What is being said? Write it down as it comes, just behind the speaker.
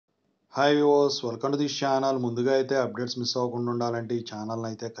Hi viewers, welcome to this channel. ముందుగా అయితే updates miss అవ్వకుండా ఉండాలంటే ఈ ఛానల్ని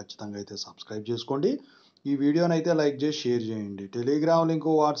అయితే ఖచ్చితంగా అయితే సబ్స్క్రైబ్ చేసుకోండి. ఈ వీడియోని అయితే లైక్ చేసి షేర్ చేయండి. టెలిగ్రామ్ లింక్,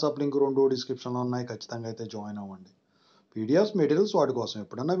 వాట్సాప్ లింక్ రెండు డిస్క్రిప్షన్లో ఉన్నాయి. ఖచ్చితంగా అయితే జాయిన్ అవ్వండి. పీడిఎఫ్స్, మెటీరియల్స్ వాటి కోసం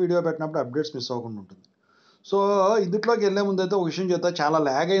ఎప్పుడన్నా వీడియో పెట్టినప్పుడు అప్డేట్స్ మిస్ అవ్వకుండా ఉంటుంది. సో ఇందులోకి వెళ్ళే ముందు అయితే ఒక విషయం చెప్తా. చాలా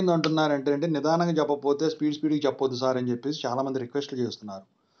ల్యాగ్ అయింది అంటున్నారంటే నిదానంగా చెప్పకపోతే స్పీడ్కి చెప్పొద్దు సార్ అని చెప్పేసి చాలామంది రిక్వెస్ట్లు చేస్తున్నారు.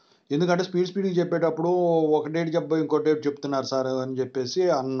 ఎందుకంటే స్పీడ్కి చెప్పేటప్పుడు ఒక డేట్ చెప్పబోయి ఇంకో డేట్ చెప్తున్నారు సార్ అని చెప్పేసి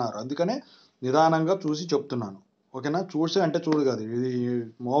అన్నారు. అందుకనే నిదానంగా చూసి చెప్తున్నాను. ఓకేనా? చూసి అంటే చూడు కాదు, ఇది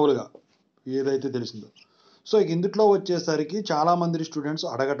మామూలుగా ఏదైతే తెలిసిందో. సో ఇందులో వచ్చేసరికి చాలామంది స్టూడెంట్స్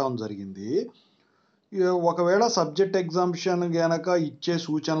అడగటం జరిగింది. ఒకవేళ సబ్జెక్ట్ ఎగ్జామ్షన్ గనక ఇచ్చే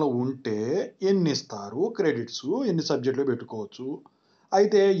సూచనలు ఉంటే ఎన్ని ఇస్తారు క్రెడిట్స్, ఎన్ని సబ్జెక్టులు పెట్టుకోవచ్చు,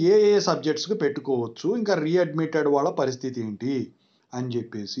 అయితే ఏ ఏ సబ్జెక్ట్స్కి పెట్టుకోవచ్చు, ఇంకా రీఅడ్మిటెడ్ వాళ్ళ పరిస్థితి ఏంటి అని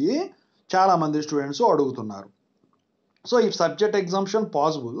చెప్పేసి చాలామంది స్టూడెంట్స్ అడుగుతున్నారు. So if subject exemption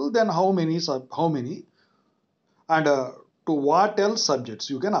possible then how many and to what else subjects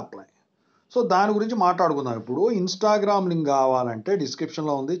you can apply. So దాని గురించి మాట్లాడుకుందాం. ఇప్పుడు ఇన్స్టాగ్రామ్ లింక్ కావాలంటే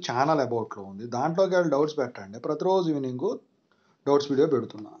డిస్క్రిప్షన్లో ఉంది, ఛానల్ అబౌట్లో ఉంది. దాంట్లోకి వెళ్ళి డౌట్స్ పెట్టండి. ప్రతిరోజు ఈవినింగ్ డౌట్స్ వీడియో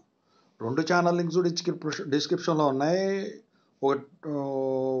పెడుతున్నా. 2 ఛానల్ లింక్స్ డిస్క్రిప్షన్లో ఉన్నాయి.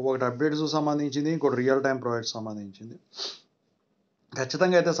 ఒకటి అప్డేట్స్ సంబంధించింది, ఇంకోటి రియల్ టైం ప్రాజెక్ట్ సంబంధించింది.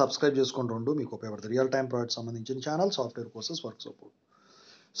 ఖచ్చితంగా అయితే సబ్స్క్రైబ్ చేసుకోండి. రెండు మీకు ఉపయోగపడుతుంది. రియల్ టైం ప్రాజెక్ట్ సంబంధించిన channel, software courses, work support.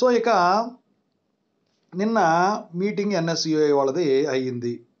 So ఇక నిన్న మీటింగ్ ఎన్ఎస్యుఐ వాళ్ళది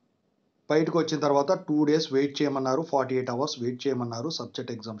అయ్యింది. బయటకు వచ్చిన తర్వాత 2 days వెయిట్ చేయమన్నారు, 48 hours వెయిట్ చేయమన్నారు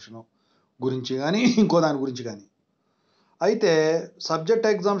సబ్జెక్ట్ ఎగ్జామ్షన్ గురించి కానీ ఇంకో దాని గురించి కానీ. అయితే సబ్జెక్ట్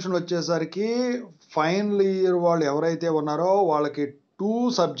ఎగ్జామ్షన్ వచ్చేసరికి ఫైనల్ ఇయర్ వాళ్ళు ఎవరైతే ఉన్నారో వాళ్ళకి 2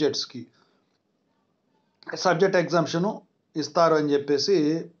 సబ్జెక్ట్స్కి సబ్జెక్ట్ ఎగ్జామ్షను ఇస్తారు అని చెప్పేసి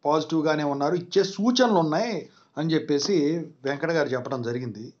పాజిటివ్గానే ఉన్నారు. ఇచ్చే సూచనలు ఉన్నాయి అని చెప్పేసి వెంకట గారు చెప్పడం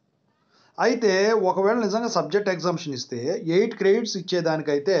జరిగింది. అయితే ఒకవేళ నిజంగా సబ్జెక్ట్ ఎగ్జామ్షన్ ఇస్తే 8 credits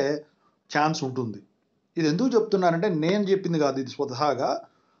ఇచ్చేదానికైతే ఛాన్స్ ఉంటుంది. ఇది ఎందుకు చెప్తున్నానంటే నేను చెప్పింది కాదు, ఇది స్వతహాగా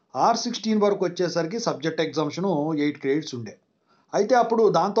R16 వరకు వచ్చేసరికి సబ్జెక్ట్ ఎగ్జామ్షను 8 credits ఉండే. అయితే అప్పుడు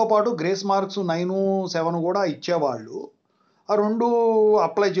దాంతోపాటు గ్రేస్ మార్క్స్ 9, 7 కూడా ఇచ్చేవాళ్ళు. ఆ 2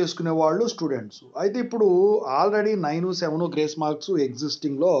 అప్లై చేసుకునే వాళ్ళు స్టూడెంట్స్. అయితే ఇప్పుడు ఆల్రెడీ 9, 7 గ్రేస్ మార్క్స్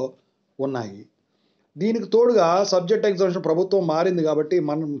ఎగ్జిస్టింగ్లో ఉన్నాయి. దీనికి తోడుగా సబ్జెక్ట్ ఎగ్జామ్షన్ ప్రభుత్వం మారింది కాబట్టి,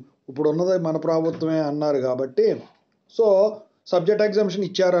 ఇప్పుడు ఉన్నది మన ప్రభుత్వమే అన్నారు కాబట్టి, సో సబ్జెక్ట్ ఎగ్జామ్షన్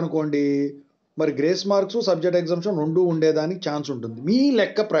ఇచ్చారనుకోండి, మరి గ్రేస్ మార్క్స్, సబ్జెక్ట్ ఎగ్జామ్షన్ 2 ఉండేదానికి ఛాన్స్ ఉంటుంది. మీ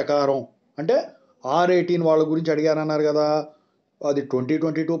లెక్క ప్రకారం అంటే R18 వాళ్ళ గురించి అడిగారన్నారు కదా, అది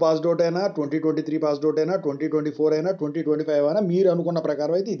 2022 పాస్డ్ అవుట్ అయినా, 2023 పాస్డ్ అవుట్ అయినా, 2024 అయినా, 2025 అయినా మీరు అనుకున్న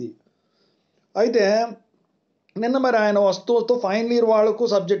ప్రకారం అయితే ఇది. అయితే నిన్న మరి ఆయన వస్తువుతో ఫైనల్ ఇయర్ వాళ్ళకు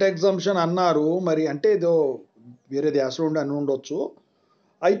సబ్జెక్ట్ ఎగ్జామ్షన్ అన్నారు. మరి అంటే ఏదో వేరే ధ్యాసలో ఉండి అని ఉండొచ్చు.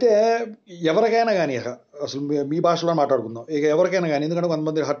 అయితే ఎవరికైనా కానీ అసలు మీ భాషలో మాట్లాడుకుందాం. ఇక ఎవరికైనా కానీ, ఎందుకంటే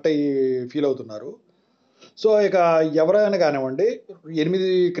కొంతమంది హర్ట్ అయ్యి ఫీల్ అవుతున్నారు. సో ఇక ఎవరైనా కానివ్వండి 8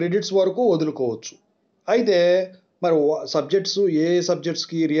 credits వరకు వదులుకోవచ్చు. అయితే మరి సబ్జెక్ట్స్ ఏ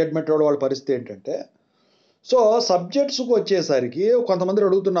సబ్జెక్ట్స్కి రీఅడ్మిటెడ్ వాళ్ళ పరిస్థితి ఏంటంటే, సో సబ్జెక్ట్స్కి వచ్చేసరికి కొంతమంది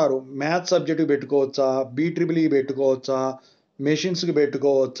అడుగుతున్నారు, మ్యాథ్స్ సబ్జెక్ట్కి పెట్టుకోవచ్చా, BEEE పెట్టుకోవచ్చా, మెషిన్స్కి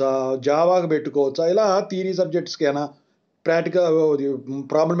పెట్టుకోవచ్చా, జావాకి పెట్టుకోవచ్చా, ఇలా థియరీ సబ్జెక్ట్స్కేనా, ప్రాక్టికల్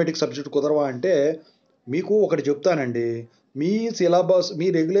ప్రాబ్లమేటిక్ సబ్జెక్ట్ కుదరవా అంటే మీకు ఒకటి చెప్తానండి. మీ సిలబస్, మీ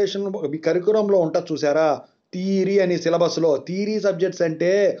రెగ్యులేషన్, మీ కరికులంలో ఉంటుంది చూసారా, థియరీ అనే సిలబస్లో థియరీ సబ్జెక్ట్స్ అంటే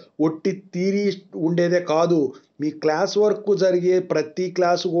ఒట్టి థియరీ ఉండేదే కాదు. మీ క్లాస్ వర్క్ జరిగే ప్రతి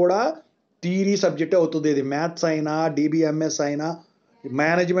క్లాసు కూడా థియరీ సబ్జెక్టే అవుతుంది. ఇది మ్యాథ్స్ అయినా, DBMS అయినా,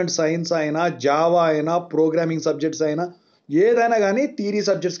 మేనేజ్మెంట్ సైన్స్ అయినా, జావా అయినా, ప్రోగ్రామింగ్ సబ్జెక్ట్స్ అయినా, ఏదైనా కానీ థియరీ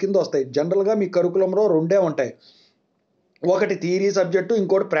సబ్జెక్ట్స్ కింద వస్తాయి. జనరల్గా మీ కరికులంలో 2 ఉంటాయి. ఒకటి థియరీ సబ్జెక్టు,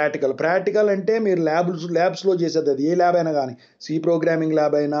 ఇంకోటి ప్రాక్టికల్. ప్రాక్టికల్ అంటే మీరు ల్యాబ్స్లో చేసేది. అది ఏ ల్యాబ్ అయినా కానీ, సి ప్రోగ్రామింగ్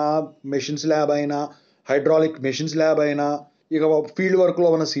ల్యాబ్ అయినా, మెషిన్స్ ల్యాబ్ అయినా, హైడ్రాలిక్ మెషిన్స్ ల్యాబ్ అయినా, ఇక ఫీల్డ్ వర్క్లో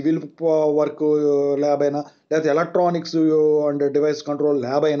ఉన్న సివిల్ వర్క్ ల్యాబ్ అయినా, లేకపోతే electronics and device control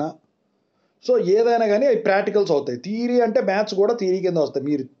lab అయినా, సో ఏదైనా కానీ అవి ప్రాక్టికల్స్ అవుతాయి. థియరీ అంటే మ్యాథ్స్ కూడా థియరీ కింద వస్తాయి.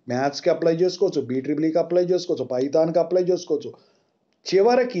 మీరు మ్యాథ్స్కి అప్లై చేసుకోవచ్చు, BEEకి అప్లై చేసుకోవచ్చు, పైథాన్కి అప్లై చేసుకోవచ్చు.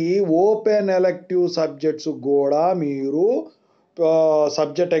 చివరికి ఓపెన్ ఎలెక్టివ్ సబ్జెక్ట్స్ కూడా మీరు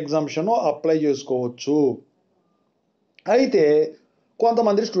సబ్జెక్ట్ ఎగ్జామ్షన్ అప్లై చేసుకోవచ్చు. అయితే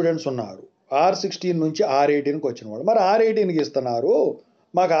కొంతమంది స్టూడెంట్స్ ఉన్నారు R16 నుంచి R18కి వచ్చిన వాళ్ళు. మరి R18కి ఇస్తున్నారు,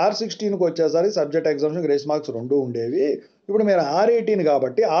 మాకు R16కి వచ్చేసరికి సబ్జెక్ట్ ఎగ్జామ్షన్ గ్రేస్ మార్క్స్ 2 ఉండేవి. ఇప్పుడు మీరు R18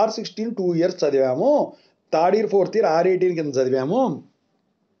 కాబట్టి R16 2 years చదివాము, 3rd year 4th year R18 కింద చదివాము,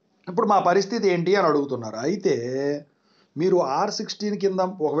 ఇప్పుడు మా పరిస్థితి ఏంటి అని అడుగుతున్నారు. అయితే మీరు R16 కింద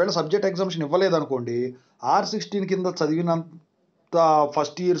ఒకవేళ సబ్జెక్ట్ ఎగ్జామ్షన్ ఇవ్వలేదనుకోండి, R16 కింద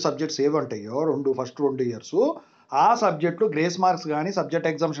ఫస్ట్ ఇయర్ సబ్జెక్ట్స్ ఏవి ఉంటాయో ఫస్ట్ 2 ఇయర్స్ ఆ సబ్జెక్టులు గ్రేస్ మార్క్స్ కానీ సబ్జెక్ట్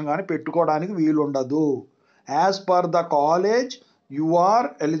ఎగ్జామ్షన్ కానీ పెట్టుకోవడానికి వీలు ఉండదు. As per the college you are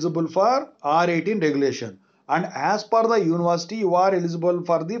eligible for R18 regulation and as per the university you are eligible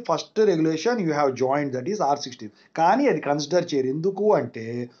for the first regulation you have joined, that is R16. కానీ అది consider చేయరు. ఎందుకు అంటే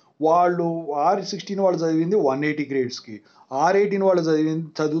వాళ్ళు R16 వాళ్ళు చదివింది 180 క్రెడిట్స్కి, R18 వాళ్ళు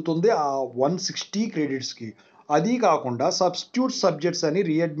చదువుతుంది 160 క్రెడిట్స్కి. అది కాకుండా సబ్స్టిట్యూట్ సబ్జెక్ట్స్ అని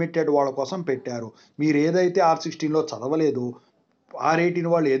రీఅడ్మిటెడ్ వాళ్ళ కోసం పెట్టారు. మీరు ఏదైతే R16లో చదవలేదు, R18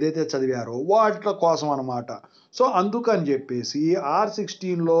 వాళ్ళు ఏదైతే చదివారో వాటి కోసం అనమాట. సో అందుకని చెప్పేసి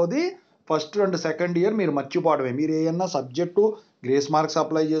R16లోది ఫస్ట్ అండ్ సెకండ్ ఇయర్ మీరు మర్చిపోవడమే. మీరు ఏమన్నా సబ్జెక్టు గ్రేస్ మార్క్స్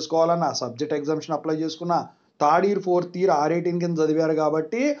అప్లై చేసుకోవాలన్నా, సబ్జెక్ట్ ఎగ్జామ్షన్ అప్లై చేసుకున్నా, third year fourth year R18 కింద చదివారు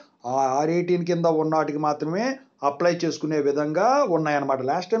కాబట్టి ఆ R18 కింద ఉన్న వాటికి మాత్రమే అప్లై చేసుకునే విధంగా ఉన్నాయన్నమాట.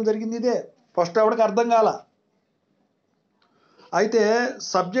 లాస్ట్ టైం జరిగింది ఇదే. ఫస్ట్ ఎవరికి అర్థం కాల. అయితే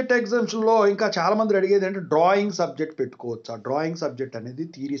సబ్జెక్ట్ ఎగ్జామ్షన్లో ఇంకా చాలామంది అడిగేది అంటే డ్రాయింగ్ సబ్జెక్ట్ పెట్టుకోవచ్చా? డ్రాయింగ్ సబ్జెక్ట్ అనేది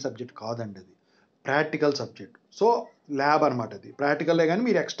థియరీ సబ్జెక్ట్ కాదండి, అది ప్రాక్టికల్ సబ్జెక్ట్. సో ల్యాబ్ అనమాట. అది ప్రాక్టికల్లే కానీ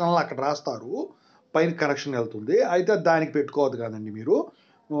మీరు ఎక్స్టర్నల్ అక్కడ రాస్తారు, పైన కరెక్షన్ వెళ్తుంది. అయితే దానికి పెట్టుకోవద్దు కాదండి మీరు.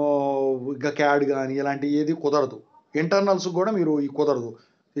 ఇంకా క్యాడ్ కానీ ఇలాంటి ఏది కుదరదు. ఇంటర్నల్స్ కూడా మీరు కుదరదు.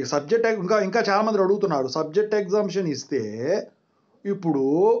 ఈ సబ్జెక్ట్ ఇంకా చాలామంది అడుగుతున్నారు సబ్జెక్ట్ ఎగ్జామ్షన్ ఇస్తే ఇప్పుడు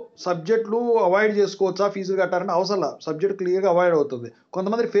సబ్జెక్టులు అవాయిడ్ చేసుకోవచ్చా, ఫీజులు కట్టారంటే అవసరం, సబ్జెక్ట్ క్లియర్గా అవాయిడ్ అవుతుంది.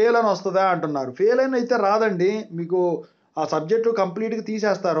 కొంతమంది ఫెయిల్ అని వస్తుందా అంటున్నారు. ఫెయిల్ అని అయితే రాదండి, మీకు ఆ సబ్జెక్టు కంప్లీట్గా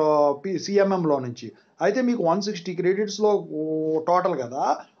తీసేస్తారు CMMలో నుంచి. అయితే మీకు 160 క్రెడిట్స్లో టోటల్ కదా,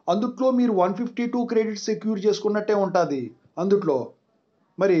 అందుట్లో మీరు 152 క్రెడిట్స్ సెక్యూర్ చేసుకున్నట్టే ఉంటుంది. అందుట్లో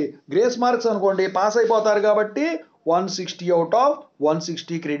మరి గ్రేస్ మార్క్స్ అనుకోండి పాస్ అయిపోతారు కాబట్టి 160 అవుట్ ఆఫ్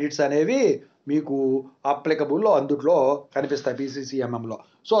 160 క్రెడిట్స్ అనేవి మీకు అప్లికబుల్ అందుట్లో కనిపిస్తాయి PCCMMలో.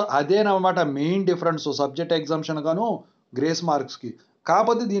 So అదేనమాట main difference subject exemption గాను గ్రేస్ మార్క్స్కి.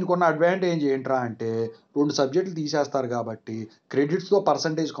 కాకపోతే దీనికి ఉన్న అడ్వాంటేజ్ ఏంట్రా అంటే 2 సబ్జెక్టులు తీసేస్తారు కాబట్టి క్రెడిట్స్తో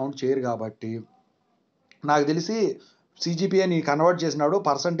పర్సంటేజ్ కౌంట్ చేయరు కాబట్టి నాకు తెలిసి CGPAని కన్వర్ట్ చేసినాడు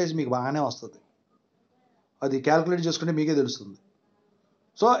పర్సంటేజ్ మీకు బాగానే వస్తుంది. అది క్యాల్కులేట్ చేసుకుంటే మీకే తెలుస్తుంది.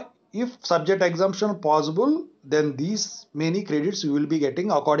 So if subject exemption possible, then these many credits you will be getting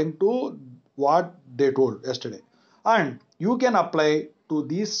according to what they told yesterday, and you can apply to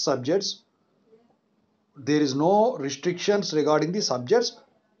these subjects. There is no restrictions regarding the subjects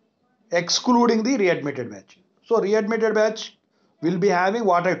excluding the readmitted batch. So readmitted batch will be having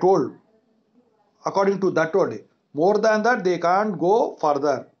what I told, according to that only. More than that they can't go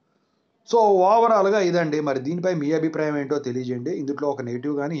further. So ఓవరాల్గా ఇదండి. మరి దీనిపై మీ అభిప్రాయం ఏంటో తెలియజేయండి. ఇందులో ఒక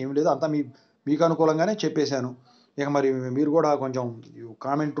negative కానీ ఏం లేదు, అంతా మీకు అనుకూలంగానే చెప్పేశాను. ఇక మరి మీరు కూడా కొంచెం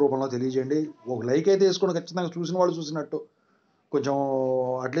కామెంట్ రూపంలో తెలియజేయండి. ఒక లైక్ అయితే వేసుకోండి ఖచ్చితంగా, చూసిన వాళ్ళు చూసినట్టు. కొంచెం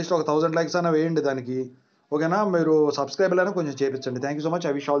అట్లీస్ట్ ఒక 1000 లైక్స్ అయినా వేయండి దానికి, ఓకేనా? మీరు సబ్స్క్రైబర్లను కొంచెం చేయించండి. Thank you so much.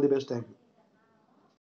 I wish all the best. Thank you.